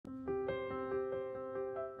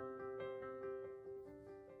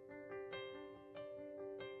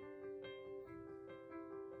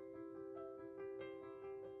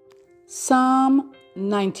Psalm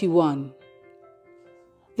 91.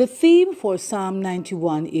 The theme for Psalm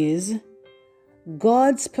 91 is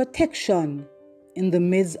God's protection in the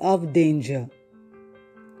midst of danger.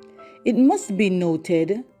 It must be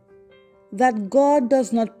noted that God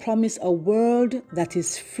does not promise a world that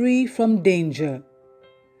is free from danger,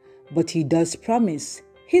 but He does promise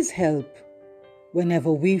His help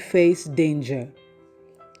whenever we face danger.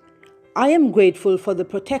 I am grateful for the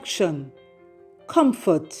protection,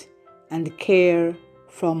 comfort, and care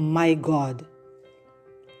from my God.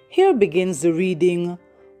 Here begins the reading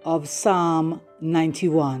of Psalm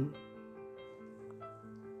 91.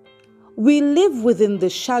 We live within the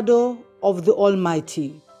shadow of the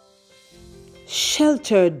Almighty,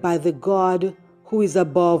 sheltered by the God who is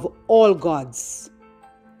above all gods.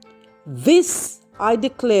 This I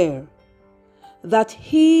declare, that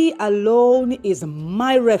He alone is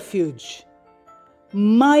my refuge,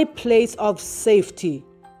 my place of safety.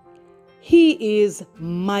 He is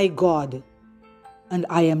my God, and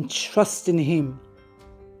I am trusting Him.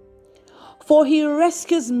 For He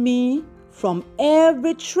rescues me from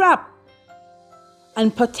every trap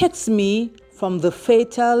and protects me from the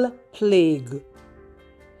fatal plague.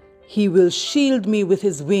 He will shield me with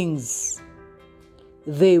His wings.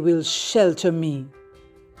 They will shelter me.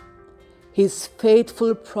 His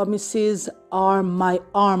faithful promises are my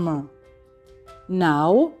armor.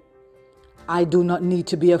 Now, I do not need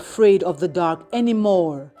to be afraid of the dark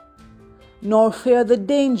anymore, nor fear the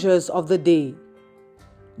dangers of the day,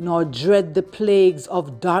 nor dread the plagues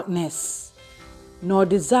of darkness, nor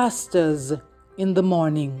disasters in the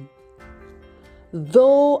morning.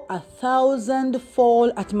 Though 1,000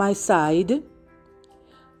 fall at my side,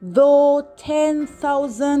 though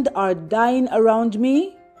 10,000 are dying around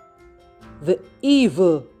me, the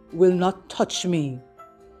evil will not touch me.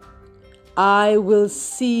 I will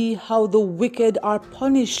see how the wicked are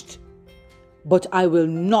punished, but I will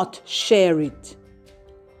not share it.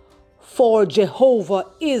 For Jehovah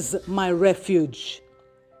is my refuge.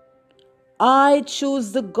 I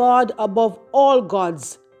choose the God above all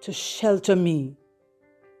gods to shelter me.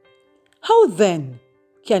 How then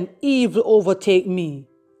can evil overtake me,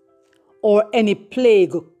 or any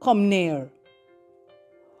plague come near?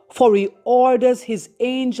 For He orders His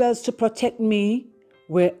angels to protect me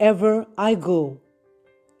wherever I go.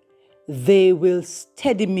 They will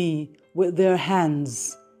steady me with their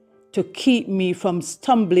hands to keep me from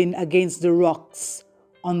stumbling against the rocks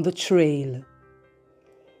on the trail.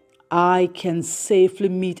 I can safely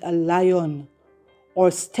meet a lion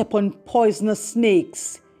or step on poisonous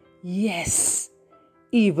snakes, yes,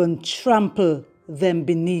 even trample them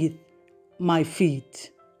beneath my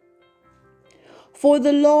feet. For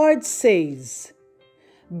the Lord says,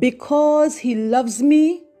 because He loves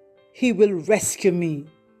me, He will rescue me.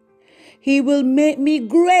 He will make me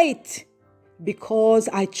great because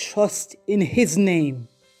I trust in His name.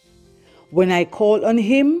 When I call on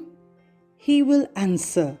Him, He will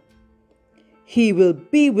answer. He will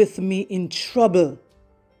be with me in trouble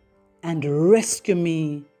and rescue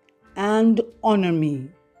me and honor me.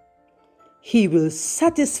 He will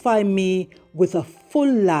satisfy me with a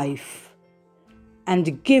full life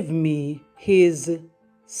and give me His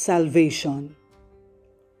salvation.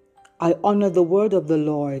 I honor the word of the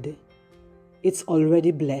Lord. It's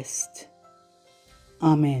already blessed.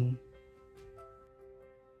 Amen.